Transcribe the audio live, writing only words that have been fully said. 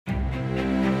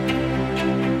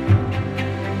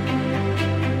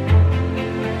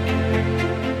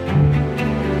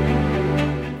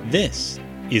This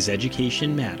is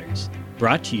Education Matters,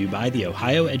 brought to you by the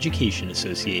Ohio Education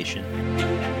Association.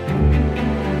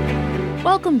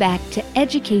 Welcome back to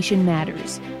Education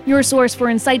Matters, your source for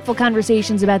insightful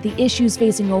conversations about the issues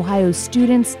facing Ohio's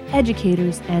students,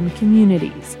 educators, and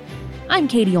communities. I'm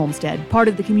Katie Olmstead, part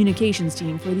of the communications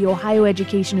team for the Ohio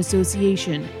Education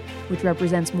Association, which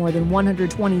represents more than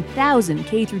 120,000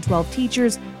 K-12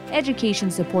 teachers,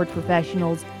 education support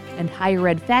professionals, and higher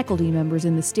ed faculty members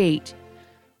in the state.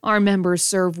 Our members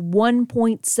serve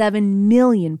 1.7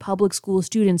 million public school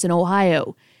students in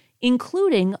Ohio,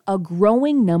 including a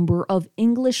growing number of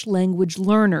English language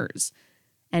learners.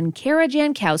 And Kara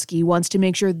Jankowski wants to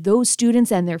make sure those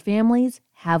students and their families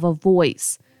have a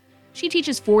voice. She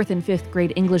teaches 4th and 5th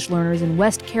grade English learners in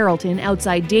West Carrollton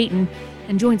outside Dayton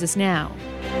and joins us now.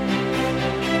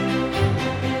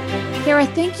 Kara,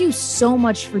 thank you so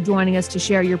much for joining us to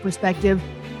share your perspective.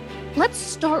 Let's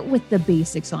start with the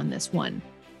basics on this one.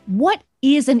 What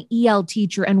is an EL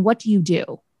teacher and what do you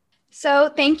do?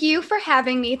 So thank you for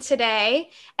having me today.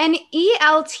 An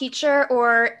EL teacher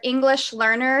or English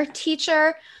learner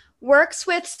teacher works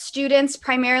with students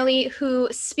primarily who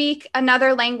speak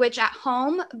another language at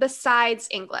home besides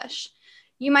English.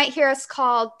 You might hear us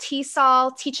called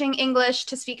TESOL, teaching English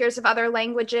to speakers of other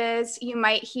languages. You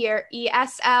might hear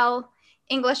ESL,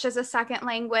 English as a second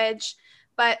language.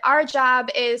 But our job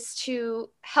is to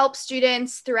help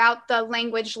students throughout the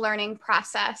language learning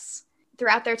process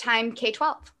throughout their time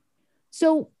K-12.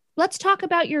 So let's talk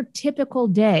about your typical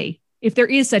day, if there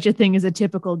is such a thing as a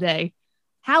typical day.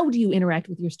 How do you interact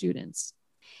with your students?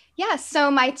 Yes,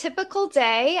 so my typical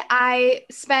day, I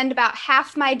spend about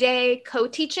half my day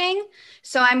co-teaching.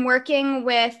 So I'm working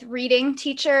with reading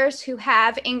teachers who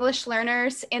have English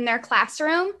learners in their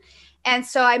classroom. And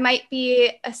so I might be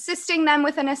assisting them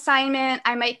with an assignment.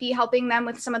 I might be helping them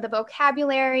with some of the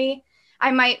vocabulary.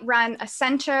 I might run a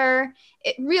center.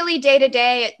 It really day to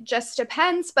day, it just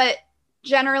depends. But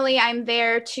generally, I'm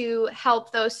there to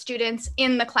help those students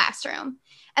in the classroom.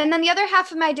 And then the other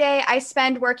half of my day, I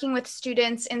spend working with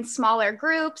students in smaller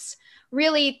groups,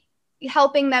 really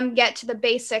helping them get to the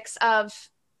basics of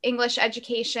English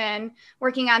education,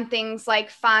 working on things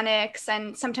like phonics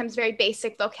and sometimes very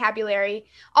basic vocabulary,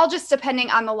 all just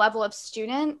depending on the level of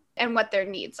student and what their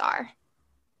needs are.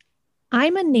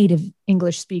 I'm a native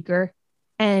English speaker,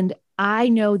 and I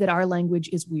know that our language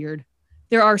is weird.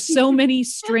 There are so many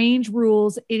strange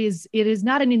rules. It is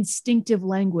not an instinctive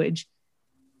language.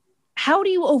 How do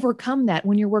you overcome that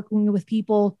when you're working with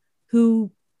people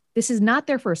who this is not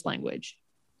their first language?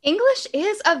 English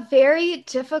is a very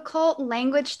difficult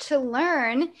language to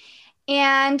learn,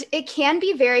 and it can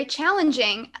be very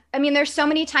challenging. I mean, there's so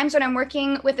many times when I'm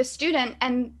working with a student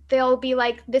and they'll be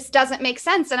like, this doesn't make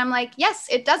sense. And I'm like, yes,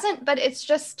 it doesn't, but it's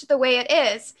just the way it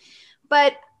is.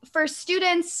 But for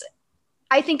students,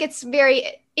 I think it's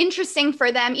very interesting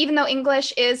for them, even though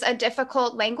English is a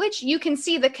difficult language, you can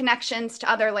see the connections to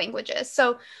other languages.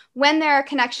 So when there are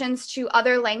connections to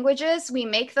other languages, we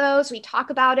make those, we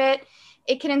talk about it.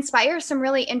 It can inspire some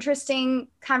really interesting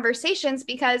conversations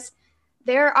because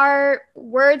there are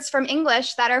words from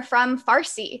English that are from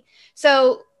Farsi.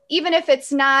 So even if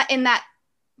it's not in that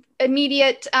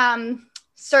immediate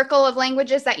circle of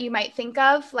languages that you might think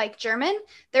of, like German,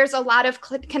 there's a lot of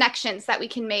connections that we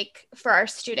can make for our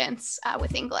students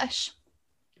with English.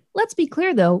 Let's be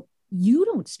clear, though, you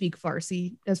don't speak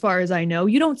Farsi, as far as I know.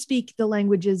 You don't speak the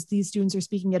languages these students are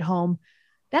speaking at home.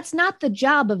 That's not the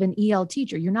job of an EL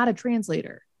teacher. You're not a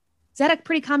translator. Is that a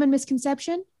pretty common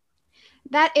misconception?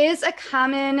 That is a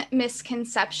common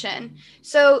misconception.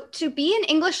 So to be an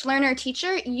English learner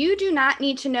teacher, you do not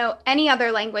need to know any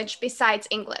other language besides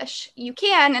English. You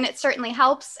can, and it certainly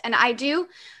helps, and I do,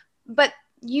 but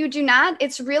you do not.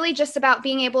 It's really just about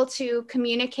being able to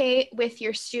communicate with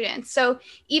your students. So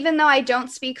even though I don't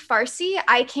speak Farsi,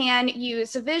 I can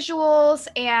use visuals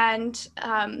and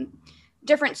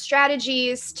different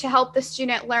strategies to help the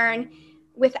student learn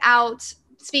without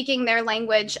speaking their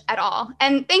language at all.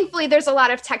 And thankfully, there's a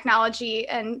lot of technology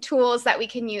and tools that we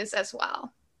can use as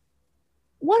well.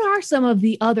 What are some of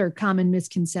the other common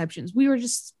misconceptions? We were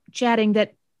just chatting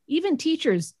that even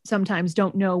teachers sometimes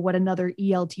don't know what another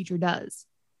EL teacher does.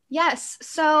 Yes.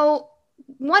 So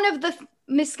one of the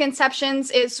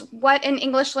misconceptions is what an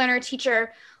English learner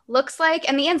teacher looks like.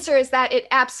 And the answer is that it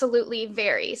absolutely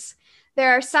varies.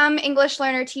 There are some English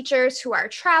learner teachers who are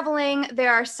traveling.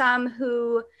 There are some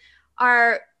who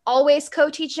are always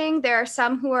co-teaching. There are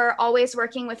some who are always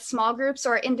working with small groups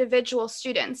or individual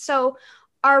students. So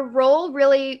our role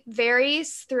really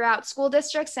varies throughout school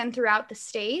districts and throughout the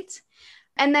state.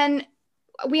 And then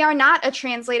we are not a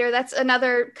translator. That's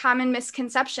another common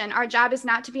misconception. Our job is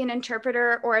not to be an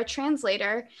interpreter or a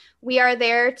translator. We are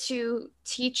there to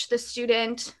teach the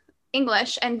student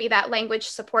English and be that language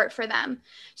support for them.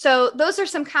 So those are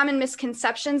some common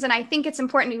misconceptions. And I think it's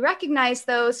important to recognize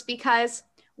those because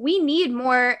we need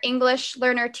more English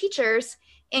learner teachers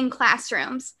in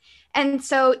classrooms. And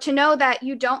so to know that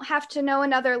you don't have to know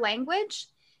another language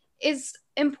is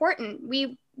important.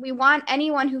 We want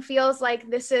anyone who feels like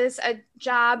this is a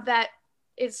job that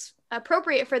is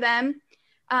appropriate for them,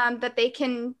 that they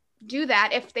can do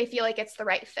that if they feel like it's the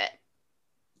right fit.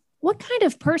 What kind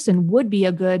of person would be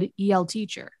a good EL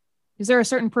teacher? Is there a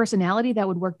certain personality that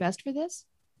would work best for this?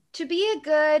 To be a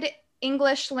good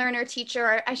English learner teacher,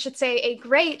 or I should say a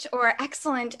great or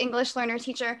excellent English learner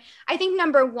teacher, I think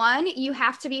number one, you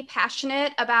have to be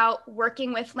passionate about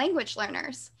working with language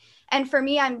learners. And for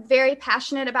me, I'm very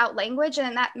passionate about language,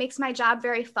 and that makes my job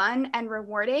very fun and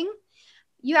rewarding.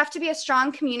 You have to be a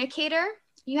strong communicator.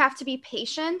 You have to be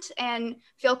patient and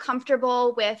feel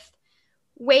comfortable with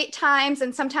wait times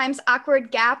and sometimes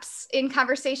awkward gaps in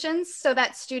conversations so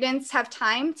that students have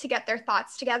time to get their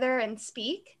thoughts together and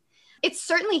speak. It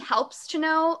certainly helps to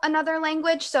know another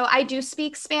language. So I do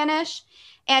speak Spanish,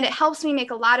 and it helps me make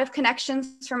a lot of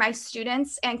connections for my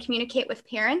students and communicate with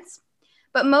parents.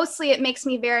 But mostly it makes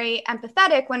me very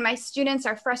empathetic when my students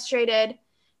are frustrated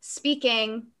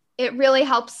speaking. It really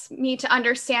helps me to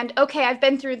understand, okay, I've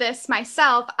been through this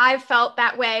myself. I've felt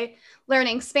that way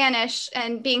learning Spanish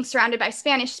and being surrounded by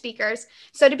Spanish speakers.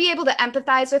 So to be able to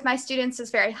empathize with my students is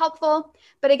very helpful.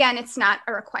 But again, it's not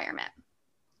a requirement.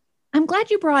 I'm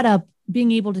glad you brought up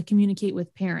being able to communicate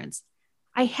with parents.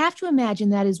 I have to imagine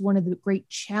that is one of the great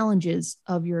challenges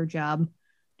of your job.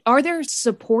 Are there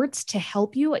supports to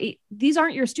help you? These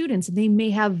aren't your students, and they may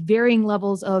have varying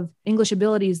levels of English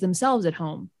abilities themselves at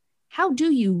home. How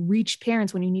do you reach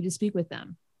parents when you need to speak with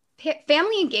them?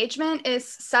 Family engagement is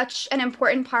such an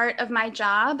important part of my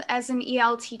job as an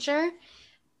EL teacher.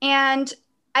 And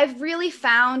I've really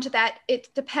found that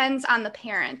it depends on the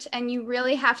parent, and you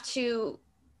really have to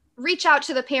reach out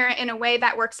to the parent in a way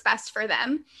that works best for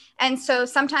them. And so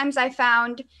sometimes I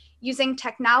found using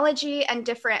technology and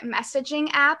different messaging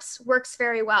apps works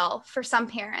very well for some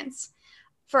parents.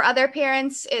 For other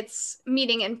parents, it's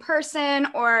meeting in person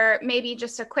or maybe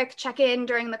just a quick check-in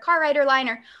during the car rider line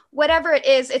or whatever it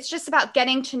is. It's just about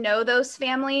getting to know those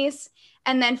families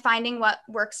and then finding what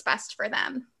works best for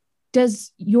them.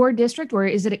 Does your district, or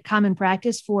is it a common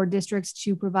practice for districts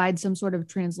to provide some sort of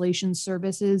translation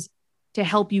services to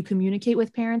help you communicate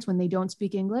with parents when they don't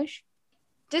speak English?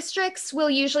 Districts will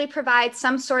usually provide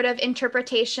some sort of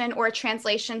interpretation or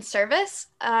translation service.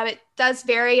 It does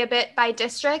vary a bit by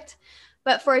district.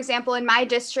 But for example, in my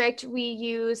district, we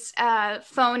use a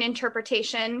phone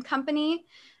interpretation company.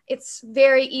 It's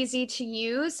very easy to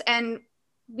use, and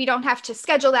we don't have to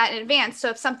schedule that in advance. So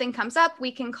if something comes up,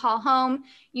 we can call home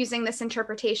using this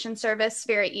interpretation service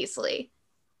very easily.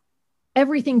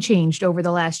 Everything changed over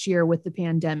the last year with the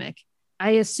pandemic.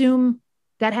 I assume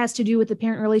that has to do with the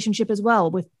parent relationship as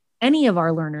well. With any of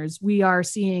our learners, we are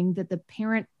seeing that the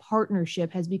parent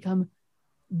partnership has become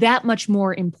that much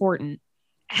more important.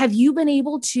 Have you been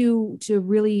able to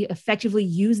really effectively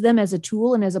use them as a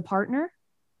tool and as a partner?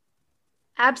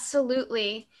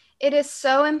 Absolutely. It is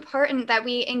so important that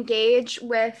we engage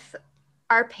with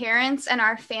our parents and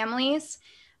our families.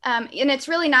 And it's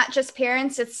really not just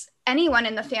parents, it's anyone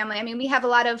in the family. I mean, we have a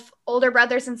lot of older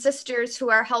brothers and sisters who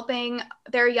are helping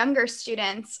their younger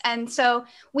students. And so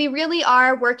we really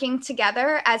are working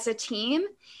together as a team.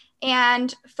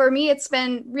 And for me, it's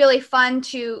been really fun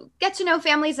to get to know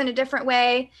families in a different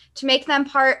way, to make them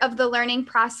part of the learning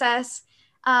process.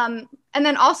 And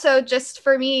then also just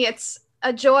for me, it's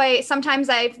a joy. Sometimes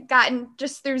I've gotten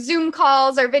just through Zoom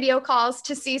calls or video calls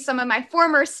to see some of my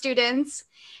former students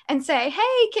and say,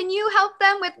 hey, can you help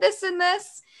them with this and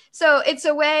this? So it's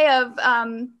a way of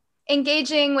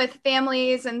engaging with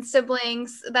families and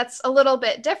siblings that's a little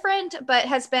bit different, but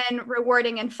has been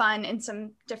rewarding and fun in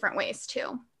some different ways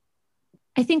too.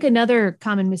 I think another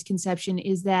common misconception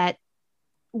is that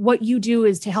what you do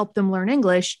is to help them learn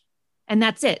English, and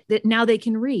that's it, that now they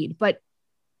can read. But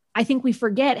I think we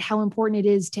forget how important it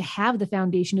is to have the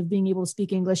foundation of being able to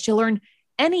speak English, to learn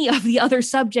any of the other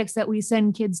subjects that we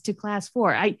send kids to class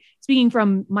for. Speaking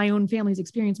from my own family's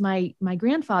experience, my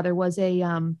grandfather was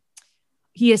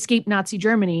he escaped Nazi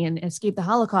Germany and escaped the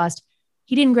Holocaust.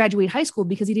 He didn't graduate high school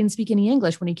because he didn't speak any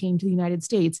English when he came to the United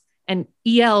States. And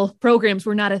EL programs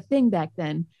were not a thing back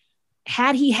then.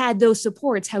 Had he had those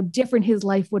supports, how different his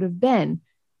life would have been.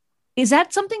 Is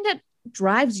that something that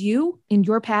drives you in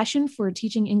your passion for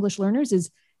teaching English learners,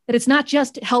 is that it's not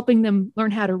just helping them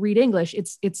learn how to read English,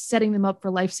 it's setting them up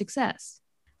for life success.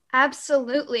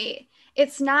 Absolutely.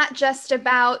 It's not just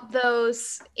about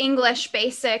those English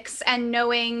basics and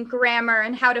knowing grammar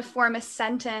and how to form a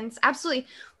sentence. Absolutely.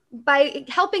 By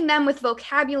helping them with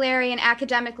vocabulary and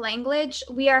academic language,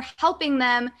 we are helping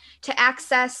them to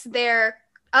access their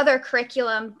other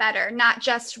curriculum better, not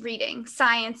just reading,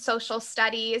 science, social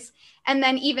studies, and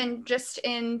then even just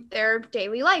in their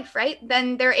daily life, right?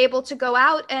 Then they're able to go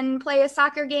out and play a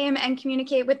soccer game and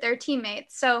communicate with their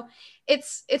teammates. So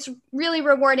it's really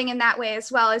rewarding in that way,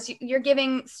 as well as you're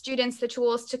giving students the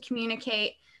tools to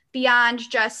communicate beyond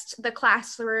just the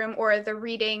classroom or the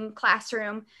reading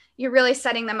classroom. You're really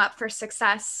setting them up for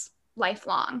success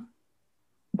lifelong.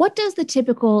 What does the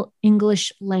typical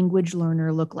English language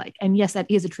learner look like? And yes, that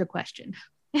is a trick question.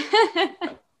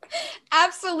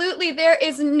 Absolutely. There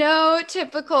is no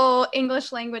typical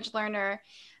English language learner.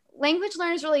 Language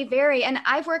learners really vary. And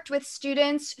I've worked with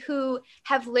students who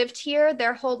have lived here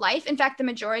their whole life. In fact, the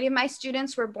majority of my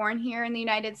students were born here in the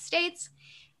United States.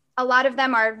 A lot of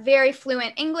them are very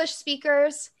fluent English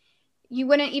speakers. You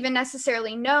wouldn't even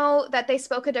necessarily know that they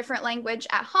spoke a different language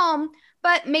at home,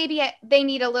 but maybe they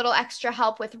need a little extra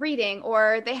help with reading,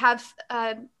 or they have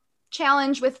a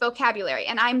challenge with vocabulary,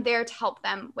 and I'm there to help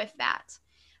them with that.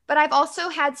 But I've also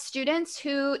had students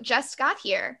who just got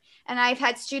here, and I've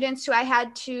had students who I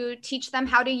had to teach them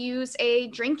how to use a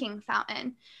drinking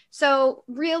fountain. So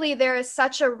really, there is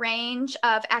such a range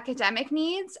of academic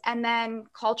needs, and then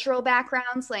cultural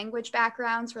backgrounds, language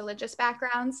backgrounds, religious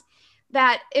backgrounds,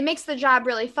 that it makes the job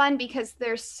really fun because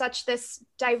there's such this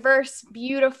diverse,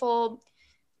 beautiful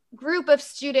group of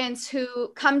students who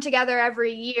come together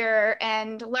every year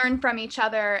and learn from each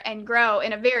other and grow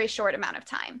in a very short amount of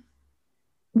time.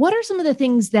 What are some of the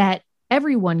things that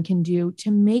everyone can do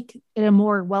to make it a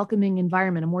more welcoming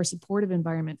environment, a more supportive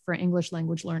environment for English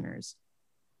language learners?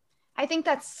 I think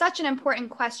that's such an important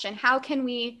question. How can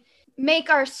we make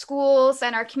our schools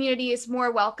and our communities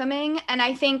more welcoming? And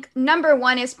I think number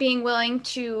one is being willing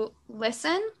to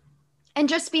listen and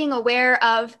just being aware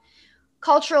of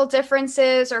cultural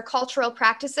differences or cultural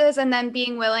practices, and then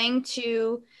being willing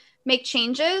to make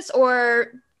changes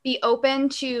or be open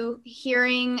to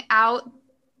hearing out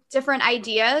different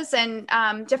ideas and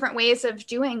different ways of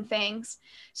doing things.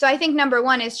 So I think number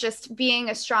one is just being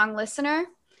a strong listener.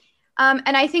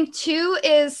 And I think two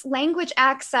is language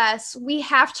access. We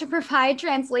have to provide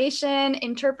translation,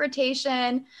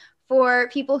 interpretation for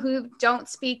people who don't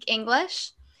speak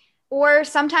English, or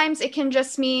sometimes it can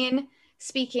just mean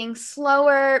speaking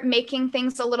slower, making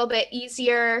things a little bit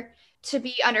easier to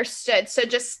be understood. So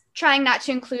just trying not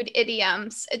to include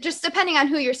idioms, just depending on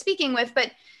who you're speaking with.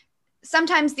 But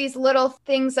sometimes these little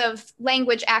things of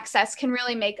language access can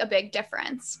really make a big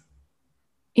difference.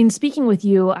 In speaking with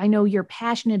you, I know you're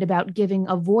passionate about giving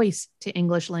a voice to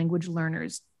English language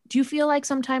learners. Do you feel like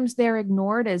sometimes they're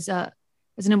ignored as an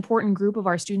important group of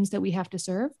our students that we have to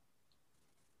serve?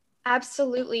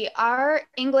 Absolutely. Our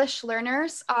English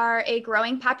learners are a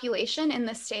growing population in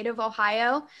the state of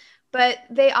Ohio, but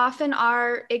they often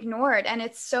are ignored. And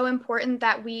it's so important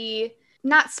that we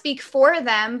not speak for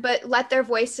them, but let their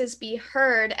voices be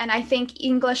heard. And I think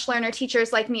English learner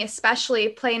teachers like me especially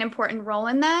play an important role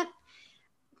in that,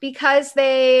 because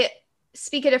they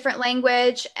speak a different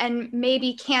language and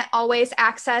maybe can't always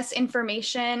access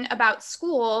information about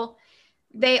school.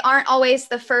 They aren't always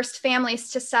the first families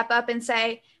to step up and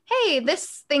say, hey,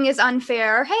 this thing is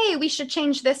unfair. Hey, we should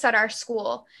change this at our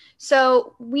school.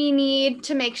 So we need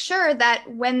to make sure that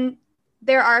when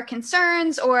there are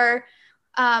concerns or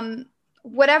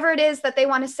whatever it is that they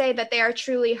want to say, that they are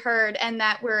truly heard and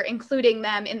that we're including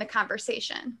them in the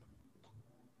conversation.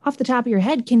 Off the top of your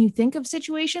head, can you think of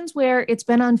situations where it's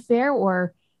been unfair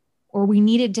or we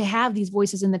needed to have these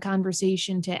voices in the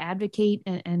conversation to advocate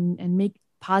and make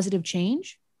positive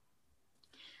change?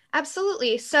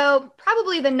 Absolutely. So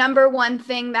probably the number one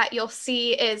thing that you'll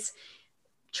see is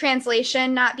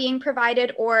translation not being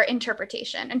provided or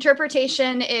interpretation.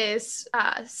 Interpretation is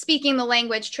speaking the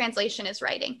language, translation is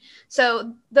writing.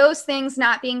 So those things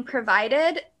not being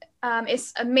provided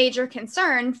is a major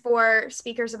concern for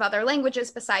speakers of other languages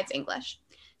besides English.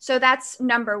 So that's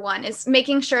number one, is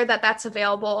making sure that that's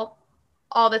available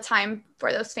all the time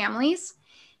for those families.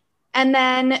 And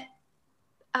then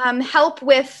help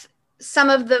with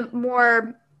some of the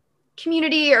more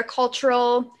community or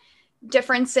cultural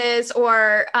differences,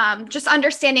 or just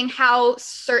understanding how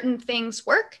certain things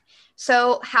work.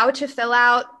 So how to fill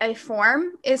out a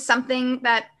form is something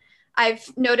that I've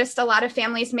noticed a lot of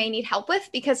families may need help with,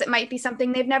 because it might be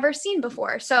something they've never seen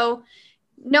before. So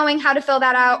knowing how to fill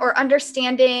that out or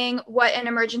understanding what an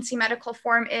emergency medical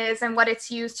form is and what it's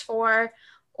used for,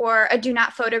 or a do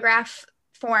not photograph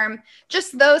form.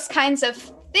 Just those kinds of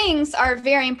things are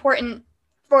very important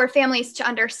for families to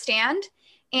understand.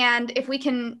 And if we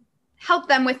can help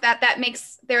them with that, that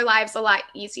makes their lives a lot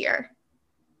easier.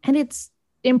 And it's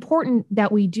important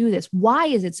that we do this. Why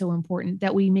is it so important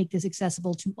that we make this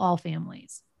accessible to all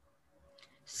families?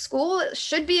 School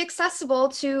should be accessible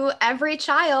to every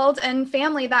child and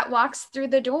family that walks through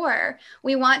the door.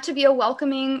 We want to be a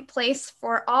welcoming place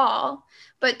for all.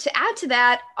 But to add to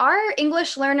that, our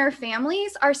English learner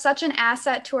families are such an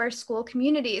asset to our school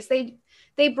communities.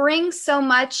 They bring so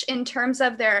much in terms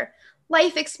of their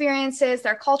life experiences,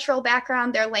 their cultural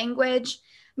background, their language.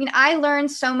 I mean, I learn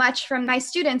so much from my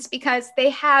students because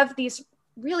they have these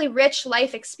really rich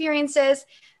life experiences.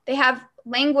 They have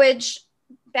language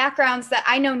backgrounds that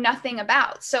I know nothing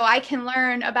about. So I can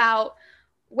learn about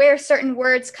where certain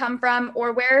words come from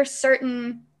or where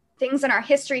certain things in our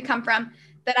history come from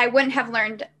that I wouldn't have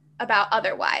learned about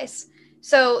otherwise.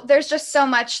 So there's just so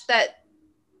much that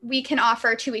we can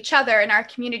offer to each other in our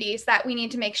communities that we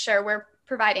need to make sure we're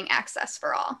providing access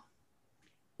for all.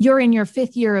 You're in your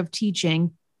 5th year of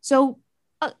teaching, so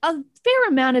a fair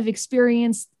amount of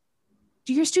experience.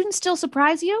 Do your students still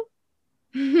surprise you?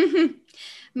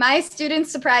 My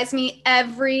students surprise me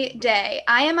every day.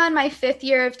 I am on my 5th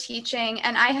year of teaching,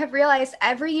 and I have realized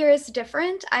every year is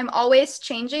different. I'm always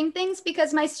changing things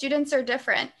because my students are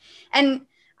different. And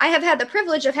I have had the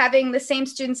privilege of having the same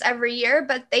students every year,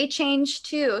 but they change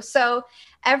too. So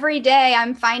every day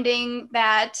I'm finding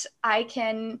that I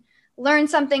can learn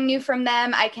something new from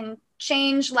them. I can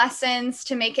change lessons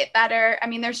to make it better. I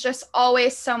mean, there's just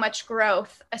always so much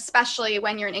growth, especially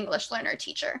when you're an English learner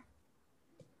teacher.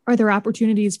 Are there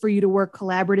opportunities for you to work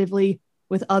collaboratively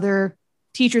with other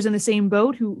teachers in the same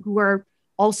boat who are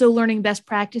also learning best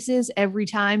practices every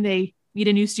time they meet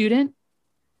a new student?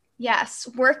 Yes,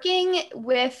 working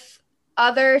with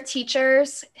other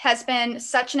teachers has been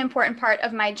such an important part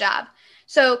of my job.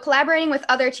 So collaborating with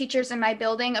other teachers in my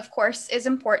building, of course, is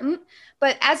important.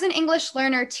 But as an English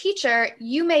learner teacher,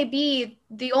 you may be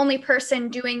the only person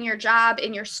doing your job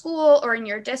in your school or in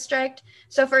your district.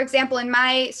 So for example, in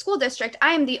my school district,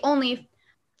 I am the only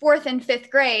 4th and 5th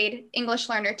grade English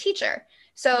learner teacher.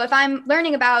 So if I'm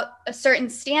learning about a certain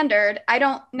standard, I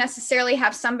don't necessarily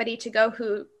have somebody to go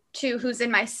who's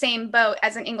in my same boat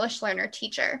as an English learner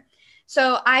teacher.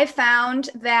 So I found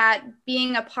that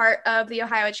being a part of the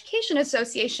Ohio Education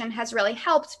Association has really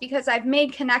helped because I've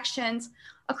made connections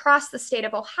across the state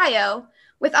of Ohio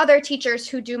with other teachers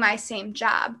who do my same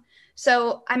job.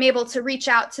 So I'm able to reach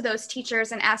out to those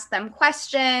teachers and ask them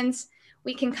questions.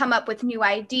 We can come up with new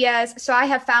ideas. So I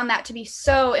have found that to be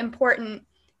so important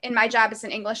in my job as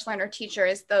an English learner teacher,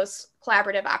 is those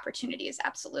collaborative opportunities.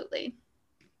 Absolutely.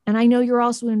 And I know you're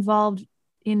also involved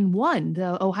in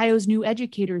the Ohio's New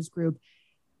Educators Group.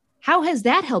 How has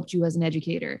that helped you as an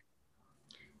educator?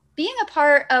 Being a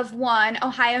part of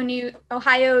Ohio's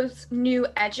New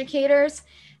Educators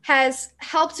has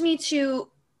helped me to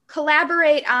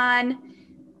collaborate on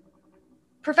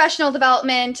professional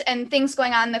development and things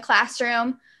going on in the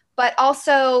classroom, but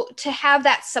also to have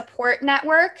that support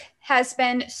network has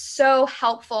been so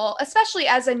helpful, especially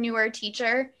as a newer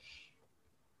teacher.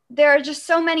 There are just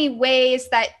so many ways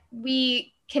that we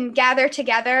can gather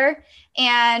together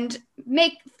and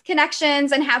make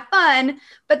connections and have fun,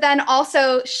 but then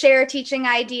also share teaching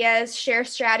ideas, share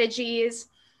strategies.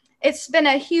 It's been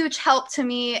a huge help to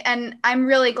me, and I'm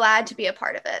really glad to be a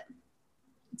part of it.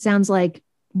 It sounds like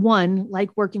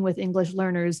working with English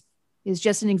learners is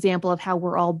just an example of how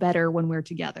we're all better when we're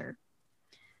together.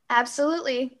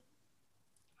 Absolutely.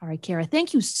 All right, Kara,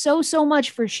 thank you so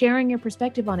much for sharing your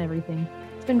perspective on everything.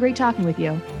 It's been great talking with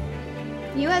you.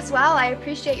 You as well. I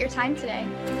appreciate your time today.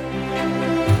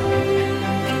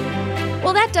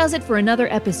 Well, that does it for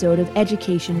another episode of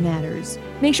Education Matters.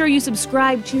 Make sure you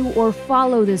subscribe to or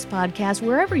follow this podcast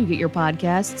wherever you get your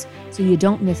podcasts so you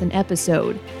don't miss an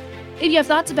episode. If you have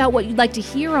thoughts about what you'd like to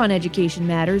hear on Education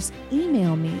Matters,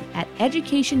 email me at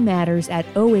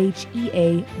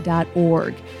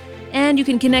educationmatters@ohea.org. And you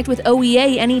can connect with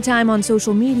OEA anytime on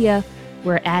social media.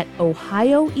 We're at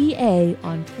OhioEA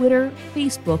on Twitter,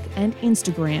 Facebook, and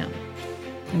Instagram.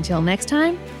 Until next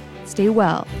time, stay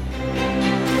well.